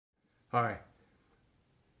Hi,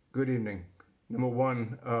 good evening. Number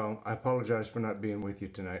one, I apologize for not being with you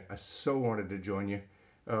tonight. I so wanted to join you,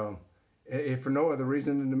 um, if for no other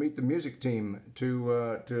reason than to meet the music team,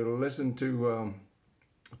 to listen to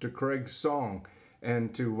Craig's song,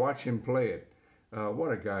 and to watch him play it.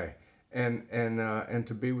 What a guy! And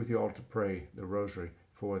to be with you all to pray the Rosary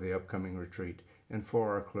for the upcoming retreat, and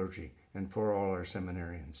for our clergy, and for all our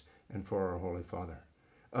seminarians, and for our Holy Father.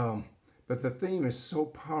 Um, but the theme is so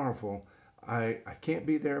powerful. I can't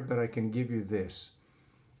be there, but I can give you this.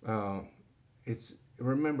 Uh, it's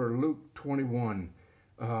remember Luke 21.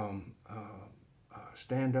 Um, uh,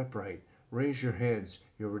 Stand upright, raise your heads.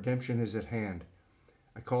 Your redemption is at hand.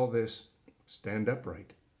 I call this stand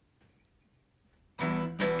upright.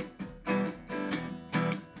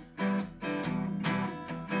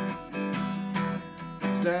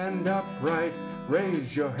 Stand upright,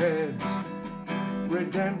 raise your heads.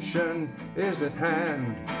 Redemption is at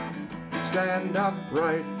hand. Stand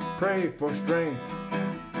upright, pray for strength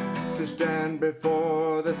to stand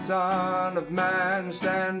before the Son of Man.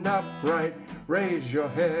 Stand upright, raise your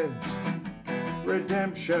heads.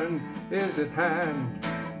 Redemption is at hand.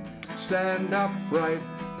 Stand upright,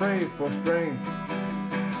 pray for strength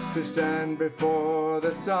to stand before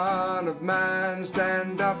the Son of Man.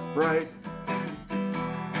 Stand upright.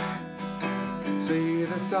 See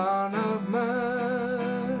the Son of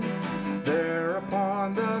Man there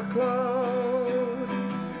upon the cloud,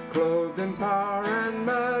 clothed in power and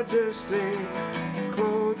majesty,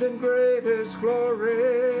 clothed in greatest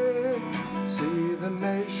glory. See the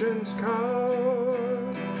nations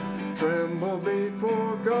cower, tremble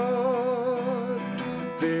before God,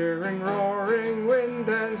 fearing roaring wind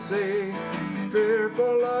and sea,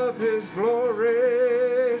 fearful of his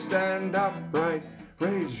glory. Stand upright,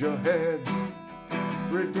 raise your heads.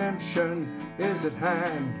 Redemption is at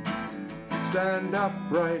hand. Stand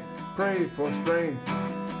upright, pray for strength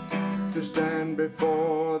to stand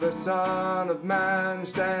before the Son of Man.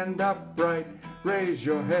 Stand upright, raise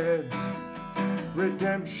your heads.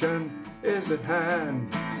 Redemption is at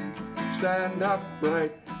hand. Stand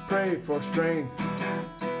upright, pray for strength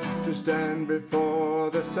to stand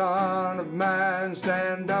before the Son of Man.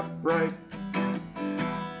 Stand upright.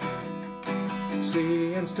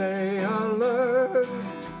 See and stay alert,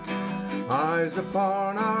 eyes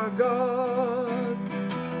upon our God,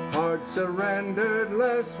 hearts surrendered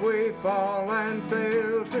lest we fall and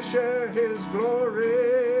fail to share his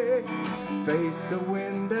glory. Face the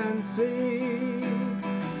wind and sea,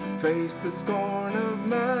 face the scorn of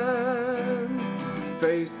man,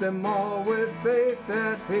 face them all with faith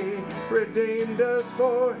that he redeemed us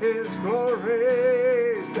for his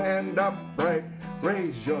glory. Stand upright,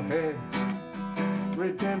 raise your heads.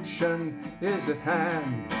 Redemption is at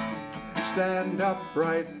hand. Stand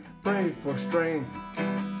upright, pray for strength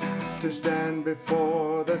to stand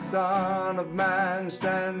before the Son of Man.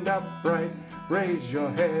 Stand upright, raise your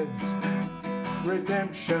heads.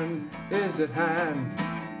 Redemption is at hand.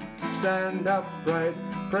 Stand upright,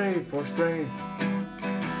 pray for strength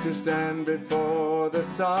to stand before the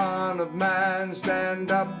Son of Man. Stand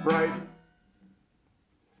upright.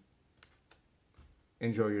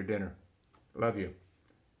 Enjoy your dinner. Love you.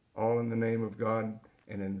 All in the name of God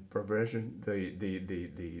and in the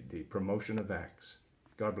promotion of Acts.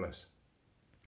 God bless.